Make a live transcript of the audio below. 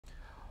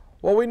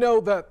Well, we know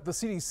that the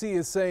CDC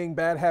is saying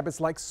bad habits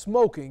like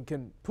smoking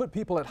can put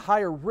people at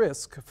higher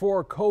risk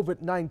for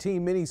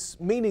COVID-19,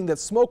 meaning that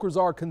smokers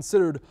are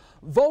considered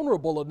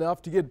vulnerable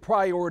enough to get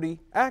priority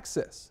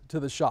access to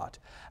the shot.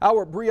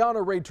 Our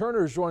Brianna Ray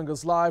Turner is joining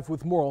us live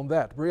with more on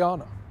that.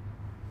 Brianna.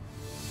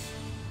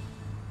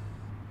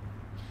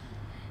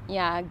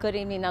 Yeah, good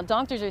evening. Now,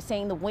 doctors are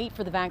saying the wait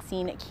for the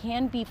vaccine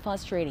can be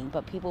frustrating,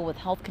 but people with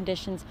health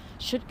conditions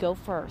should go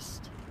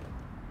first.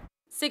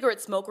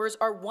 Cigarette smokers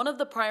are one of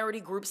the priority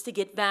groups to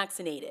get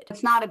vaccinated.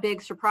 It's not a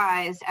big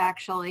surprise,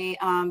 actually,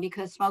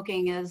 because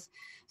smoking is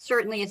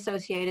certainly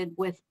associated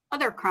with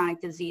other chronic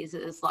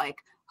diseases like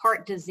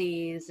heart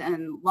disease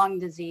and lung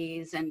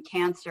disease and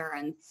cancer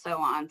and so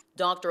on.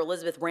 Dr.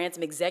 Elizabeth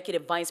Ransom,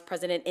 Executive Vice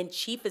President and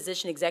Chief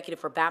Physician Executive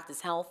for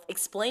Baptist Health,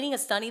 explaining a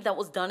study that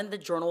was done in the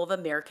Journal of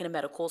American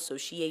Medical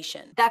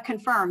Association. That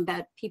confirmed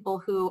that people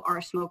who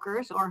are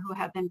smokers or who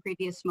have been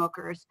previous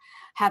smokers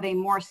have a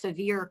more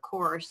severe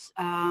course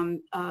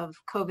of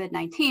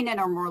COVID-19 and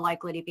are more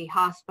likely to be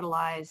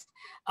hospitalized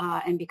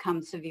and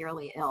become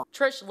severely ill.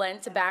 Trish Len,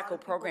 Tobacco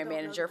Program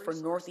Manager for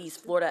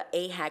Northeast Florida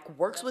AHEC,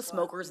 works with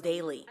smokers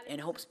daily and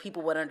hopes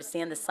people would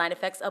understand the side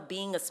effects of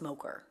being a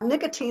smoker.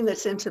 Nicotine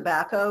that's in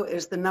tobacco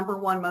is the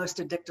 #1 most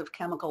addictive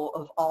chemical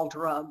of all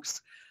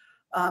drugs.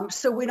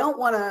 So we don't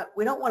want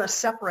to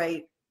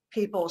separate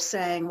people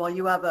saying, well,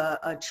 you have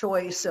a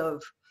choice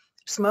of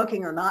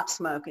smoking or not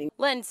smoking.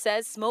 Len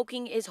says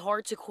smoking is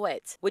hard to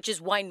quit, which is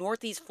why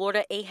Northeast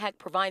Florida AHEC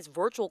provides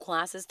virtual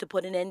classes to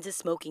put an end to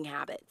smoking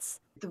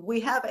habits. We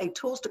have a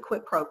Tools to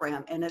Quit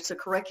program, and it's a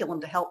curriculum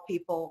to help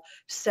people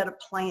set a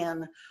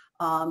plan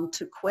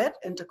to quit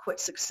and to quit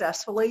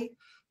successfully.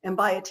 And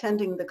by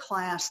attending the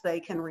class, they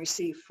can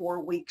receive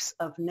 4 weeks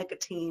of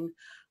nicotine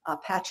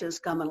patches,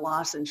 gum, and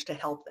lozenge to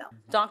help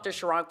them. Dr.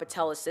 Chirag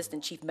Patel,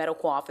 Assistant Chief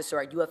Medical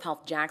Officer at UF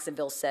Health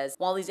Jacksonville, says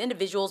while these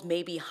individuals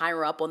may be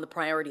higher up on the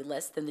priority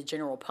list than the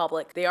general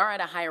public, they are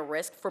at a higher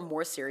risk for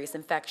more serious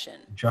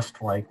infection.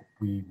 Just like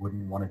we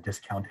wouldn't want to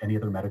discount any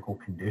other medical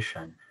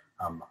condition,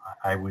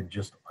 I would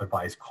just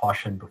advise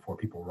caution before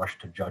people rush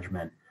to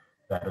judgment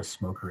that a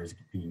smoker is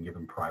being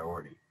given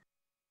priority.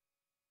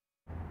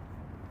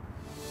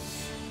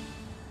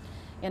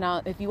 And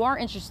if you are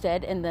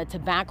interested in the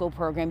tobacco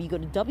program, you go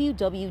to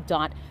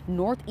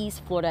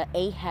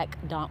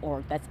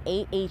www.northeastfloridaahec.org. That's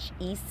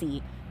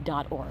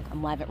AHEC.org.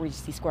 I'm live at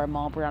Regency Square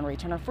Mall. Brianna Ray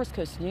Turner, First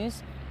Coast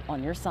News,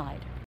 on your side.